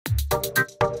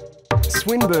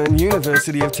Swinburne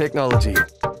University of Technology.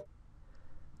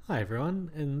 Hi everyone,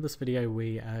 in this video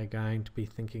we are going to be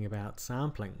thinking about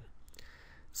sampling.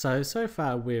 So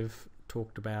far we've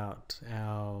talked about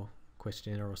our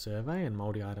questionnaire or survey and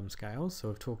multi-item scales. So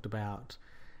we've talked about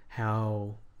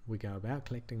how we go about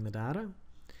collecting the data.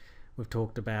 We've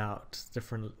talked about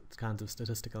different kinds of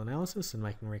statistical analysis and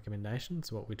making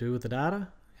recommendations, what we do with the data,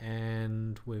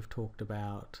 and we've talked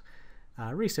about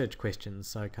research questions,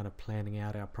 so kind of planning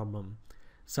out our problem.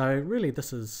 So really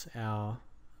this is our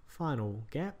final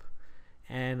gap,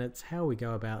 and it's how we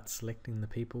go about selecting the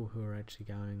people who are actually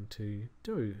going to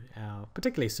do our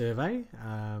particularly survey.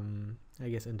 I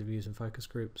guess interviews and focus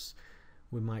groups,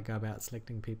 we might go about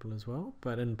selecting people as well,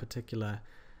 but in particular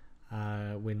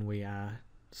when we are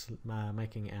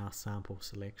making our sample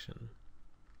selection.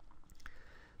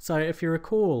 So if you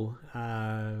recall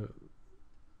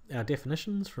our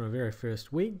definitions from the very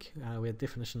first week, we had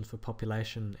definitions for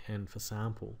population and for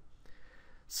sample.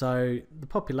 So the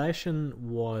population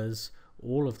was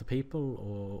all of the people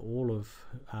or all of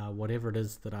whatever it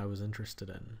is that I was interested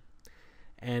in.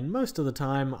 And most of the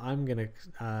time I'm going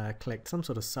to collect some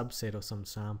sort of subset or some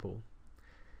sample.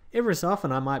 Every so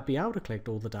often I might be able to collect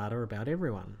all the data about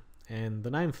everyone, and the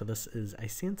name for this is a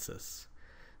census.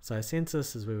 So a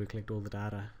census is where we collect all the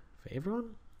data for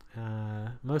everyone.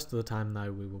 Most of the time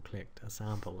though we will collect a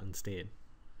sample instead.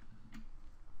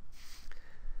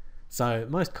 So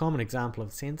most common example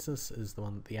of census is the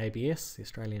one that the ABS, the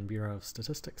Australian Bureau of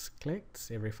Statistics,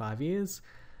 collects every 5 years.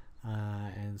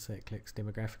 And so it collects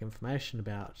demographic information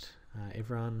about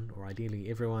everyone, or ideally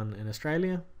everyone in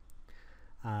Australia.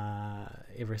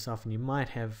 Every so often you might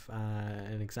have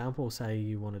an example, say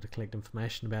you wanted to collect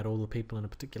information about all the people in a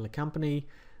particular company.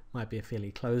 Might be a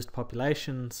fairly closed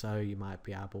population, so you might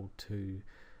be able to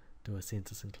do a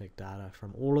census and collect data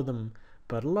from all of them,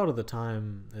 but a lot of the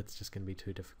time it's just going to be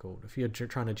too difficult. If you're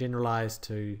trying to generalize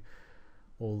to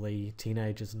all the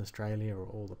teenagers in Australia or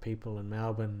all the people in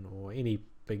Melbourne or any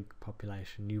big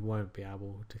population, you won't be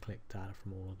able to collect data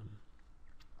from all of them.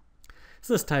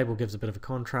 So this table gives a bit of a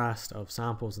contrast of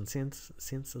samples and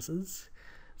censuses.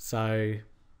 So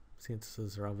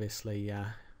censuses are obviously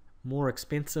more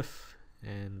expensive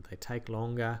and they take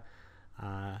longer.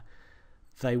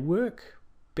 They work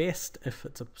best if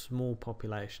it's a small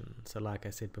population. So like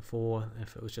I said before,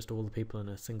 if it was just all the people in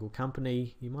a single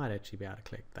company, you might actually be able to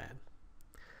collect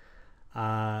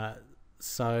that.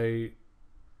 So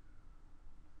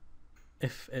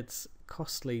if it's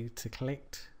costly to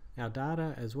collect our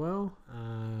data as well,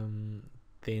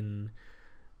 then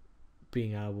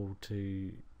being able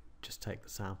to just take the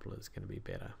sample is going to be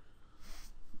better.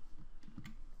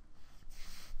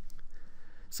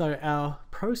 So our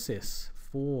process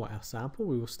for our sample,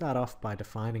 we will start off by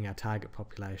defining our target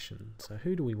population. So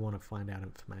who do we want to find out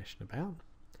information about?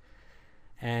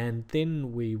 And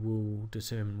then we will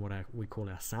determine what we call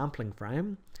our sampling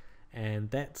frame, and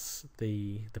that's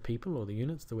the people or the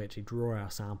units that we actually draw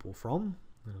our sample from.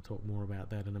 And I'll talk more about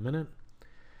that in a minute.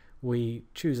 We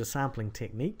choose a sampling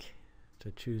technique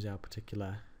to choose our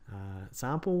particular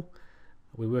sample.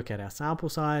 We work out our sample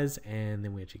size, and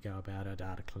then we actually go about our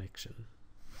data collection.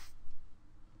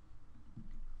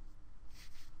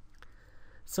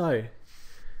 So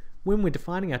when we're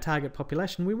defining our target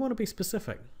population, we want to be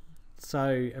specific. So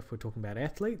if we're talking about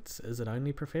athletes, is it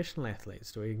only professional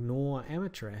athletes? Do we ignore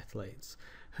amateur athletes?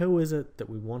 Who is it that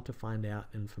we want to find out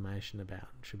information about?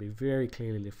 It should be very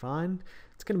clearly defined.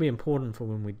 It's going to be important for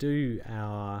when we do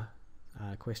our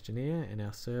questionnaire and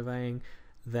our surveying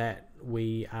that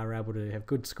we are able to have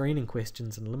good screening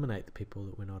questions and eliminate the people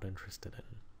that we're not interested in.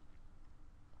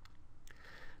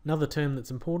 Another term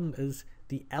that's important is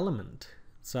the element.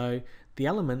 So the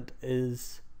element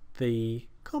is the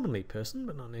commonly person,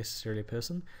 but not necessarily a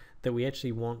person, that we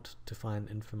actually want to find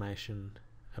information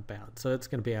about. So it's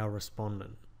going to be our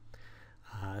respondent.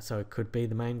 So it could be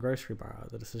the main grocery buyer,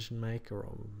 the decision maker,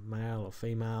 or male or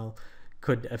female.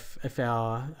 Could, if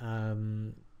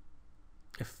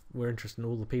we're interested in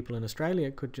all the people in Australia,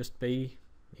 it could just be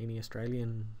any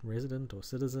Australian resident or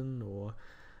citizen or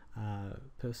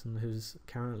person who's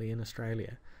currently in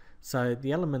Australia. So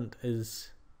the element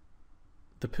is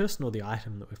the person or the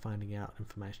item that we're finding out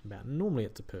information about. And normally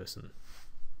it's a person.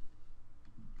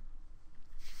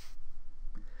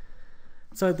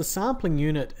 So the sampling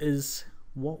unit is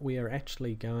what we are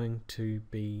actually going to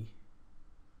be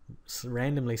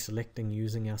randomly selecting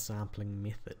using our sampling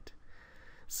method.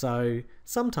 So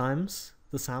sometimes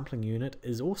the sampling unit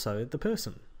is also the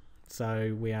person.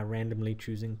 So we are randomly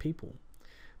choosing people.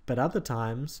 But other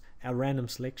times, our random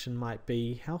selection might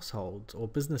be households or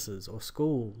businesses or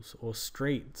schools or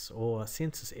streets or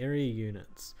census area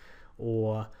units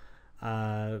or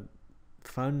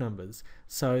phone numbers.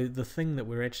 So the thing that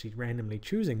we're actually randomly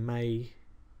choosing may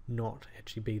not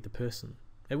actually be the person.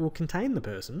 It will contain the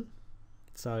person.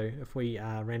 So if we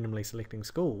are randomly selecting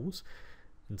schools,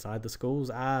 inside the schools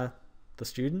are the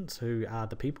students who are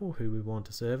the people who we want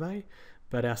to survey,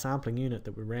 but our sampling unit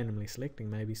that we're randomly selecting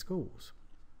may be schools.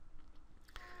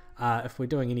 If we're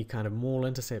doing any kind of mall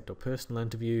intercept or personal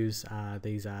interviews,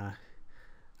 these are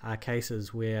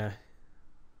cases where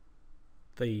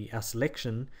our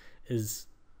selection is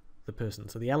the person.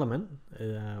 So the element,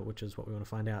 which is what we want to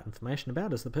find out information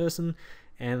about, is the person,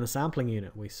 and the sampling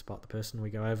unit, we spot the person, we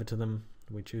go over to them,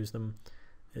 we choose them,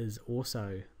 is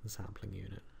also the sampling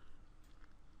unit.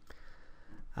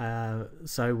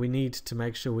 So we need to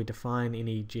make sure we define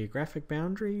any geographic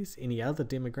boundaries, any other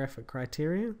demographic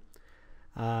criteria.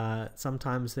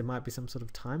 Sometimes there might be some sort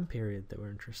of time period that we're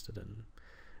interested in.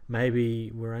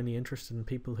 Maybe we're only interested in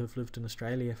people who've lived in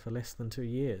Australia for less than 2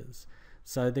 years.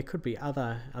 So there could be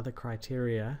other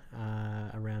criteria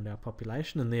around our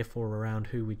population, and therefore around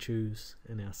who we choose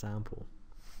in our sample.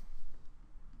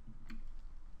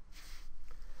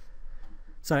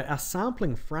 So our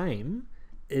sampling frame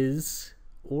is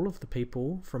all of the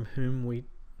people from whom we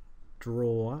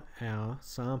draw our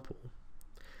sample.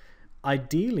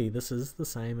 Ideally, this is the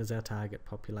same as our target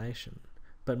population,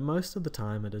 but most of the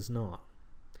time it is not.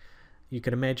 You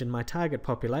could imagine my target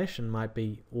population might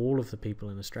be all of the people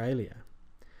in Australia.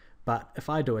 But if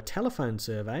I do a telephone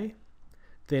survey,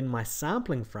 then my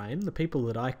sampling frame, the people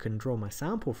that I can draw my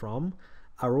sample from,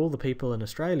 are all the people in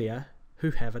Australia who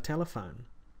have a telephone.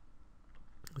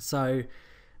 So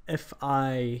if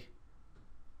I'm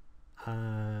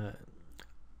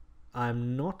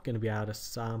not going to be able to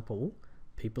sample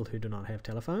people who do not have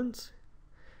telephones,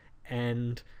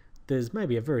 and there's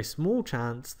maybe a very small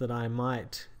chance that I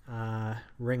might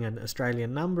ring an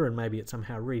Australian number and maybe it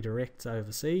somehow redirects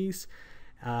overseas.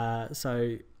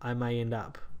 So I may end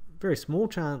up, very small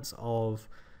chance of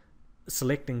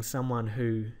selecting someone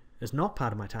who is not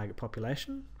part of my target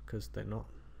population, because they're not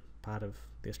part of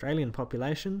the Australian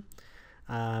population,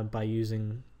 by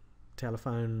using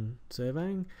telephone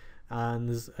surveying. And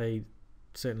there's a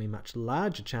certainly much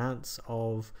larger chance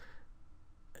of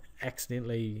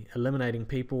accidentally eliminating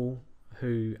people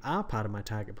who are part of my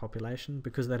target population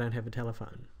because they don't have a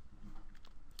telephone.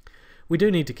 We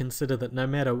do need to consider that no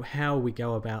matter how we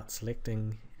go about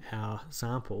selecting our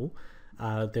sample,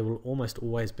 there will almost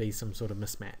always be some sort of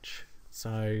mismatch.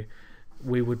 So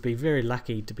we would be very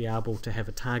lucky to be able to have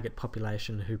a target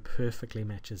population who perfectly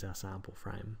matches our sample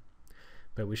frame.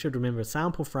 But we should remember a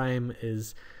sample frame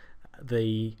is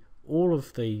all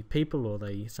of the people or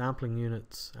the sampling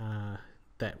units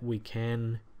that we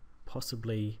can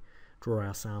possibly draw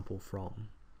our sample from.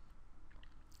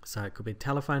 So it could be a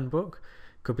telephone book,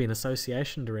 could be an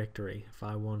association directory. If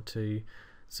I want to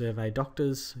survey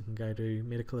doctors, I can go to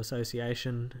medical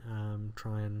association,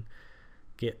 try and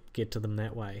get to them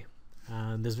that way.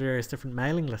 There's various different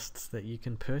mailing lists that you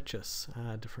can purchase.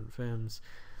 Different firms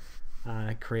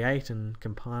create and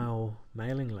compile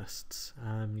mailing lists.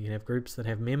 You can have groups that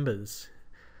have members.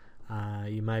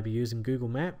 You may be using Google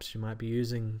Maps, you might be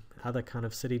using other kind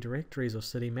of city directories or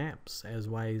city maps as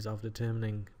ways of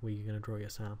determining where you're going to draw your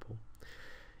sample.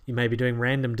 You may be doing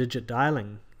random digit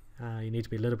dialing. You need to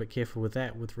be a little bit careful with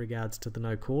that with regards to the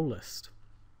no-call list.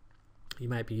 You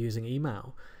might be using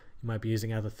email. You might be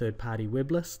using other third-party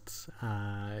web lists.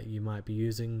 You might be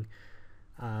using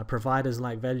providers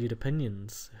like Valued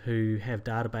Opinions who have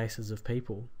databases of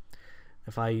people.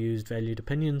 If I used Valued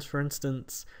Opinions, for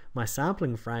instance, my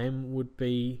sampling frame would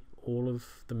be all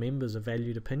of the members of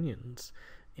Valued Opinions.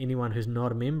 Anyone who's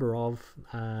not a member of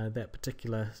that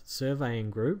particular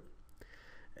surveying group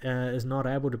is not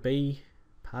able to be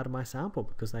part of my sample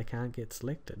because they can't get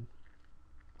selected.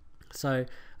 So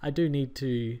I do need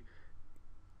to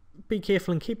be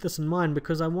careful and keep this in mind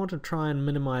because I want to try and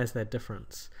minimize that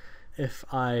difference. If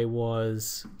I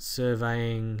was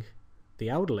surveying the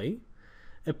elderly,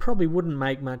 it probably wouldn't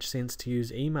make much sense to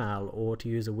use email or to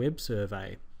use a web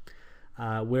survey.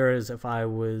 Whereas if I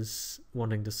was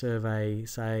wanting to survey,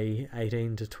 say,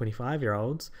 18 to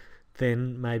 25-year-olds,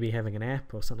 then maybe having an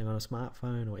app or something on a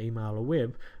smartphone or email or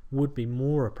web would be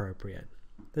more appropriate.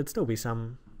 There'd still be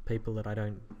some people that I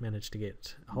don't manage to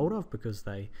get hold of because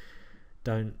they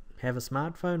don't have a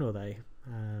smartphone or they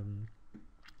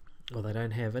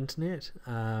don't have internet,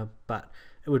 but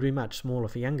it would be much smaller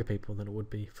for younger people than it would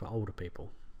be for older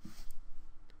people.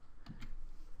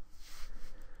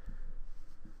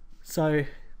 So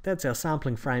that's our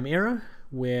sampling frame error,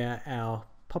 where our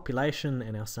population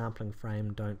and our sampling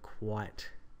frame don't quite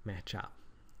match up.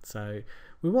 So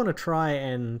we want to try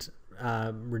and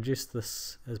reduce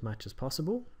this as much as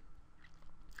possible.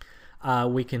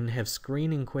 We can have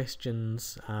screening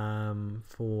questions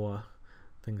for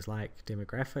things like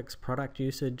demographics, product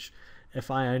usage. If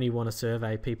I only want to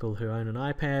survey people who own an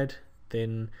iPad,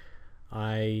 then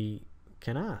I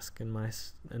can ask in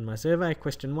my survey,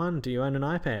 question 1, do you own an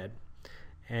iPad?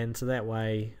 And so that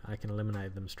way I can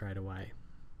eliminate them straight away.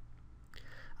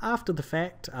 After the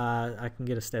fact, I can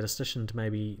get a statistician to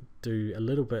maybe do a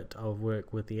little bit of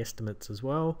work with the estimates as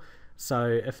well. So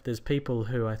if there's people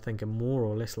who I think are more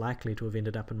or less likely to have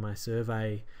ended up in my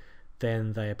survey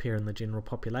than they appear in the general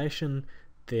population,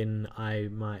 then I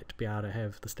might be able to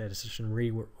have the statistician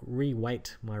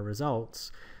re-weight my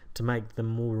results to make them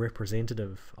more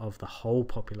representative of the whole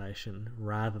population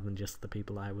rather than just the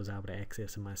people I was able to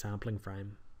access in my sampling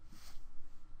frame.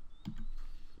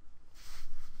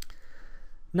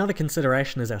 Another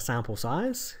consideration is our sample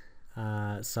size.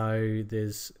 So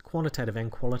there's quantitative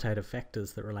and qualitative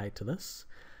factors that relate to this.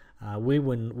 We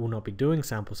will not be doing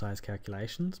sample size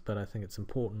calculations, but I think it's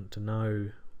important to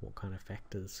know what kind of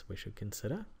factors we should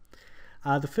consider.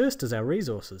 The first is our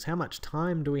resources. How much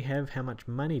time do we have? How much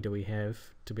money do we have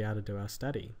to be able to do our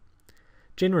study?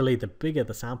 Generally, the bigger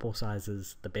the sample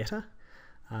sizes, the better.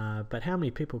 But how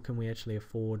many people can we actually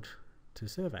afford to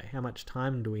survey? How much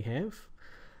time do we have?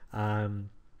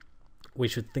 We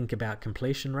should think about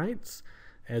completion rates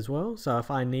as well. So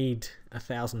if I need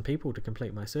 1,000 people to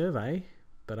complete my survey,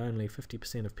 but only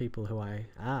 50% of people who I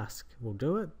ask will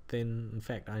do it, then in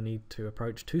fact I need to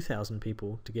approach 2,000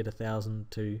 people to get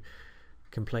 1,000 to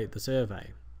complete the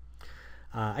survey.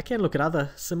 I can look at other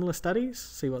similar studies,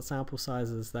 see what sample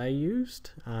sizes they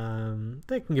used.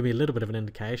 They can give me a little bit of an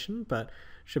indication, but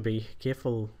should be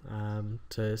careful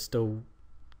to still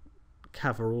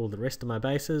cover all the rest of my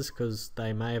bases, because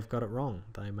they may have got it wrong.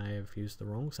 They may have used the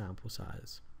wrong sample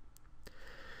size.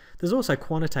 There's also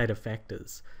quantitative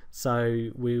factors, so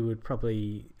we would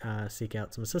probably seek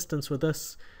out some assistance with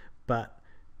this, but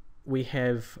we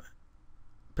have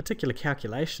particular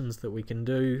calculations that we can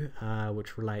do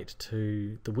which relate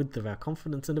to the width of our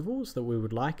confidence intervals that we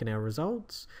would like in our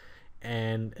results,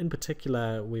 and in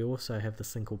particular we also have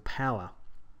this thing called power.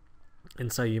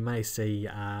 And so you may see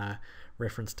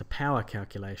reference to power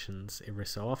calculations every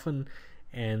so often,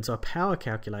 and so a power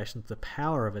calculation, the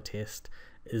power of a test,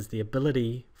 is the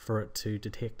ability for it to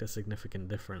detect a significant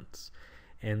difference.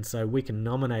 And so we can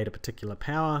nominate a particular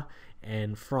power,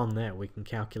 and from that we can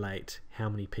calculate how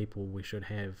many people we should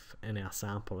have in our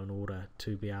sample in order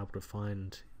to be able to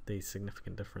find these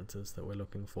significant differences that we're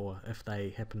looking for, if they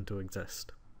happen to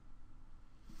exist.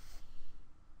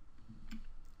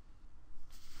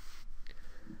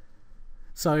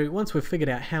 So once we've figured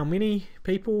out how many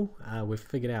people, we've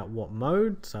figured out what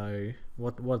mode, so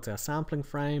what's our sampling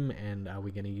frame, and are we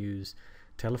going to use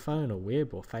telephone or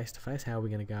web or face-to-face, how are we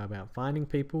going to go about finding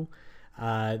people,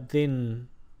 then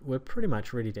we're pretty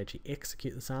much ready to actually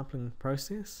execute the sampling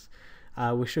process.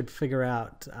 We should figure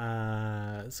out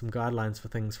some guidelines for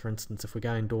things. For instance, if we're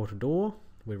going door to door,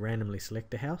 we randomly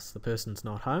select a house, the person's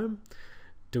not home,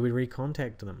 do we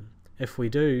recontact them? If we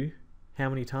do, how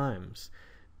many times?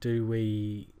 Do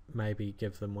we maybe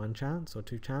give them 1 chance or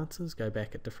 2 chances, go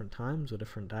back at different times or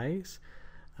different days,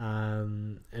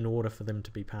 in order for them to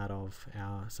be part of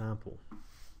our sample?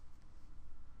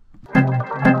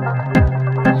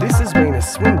 This has been a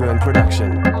Swinburne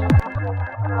production.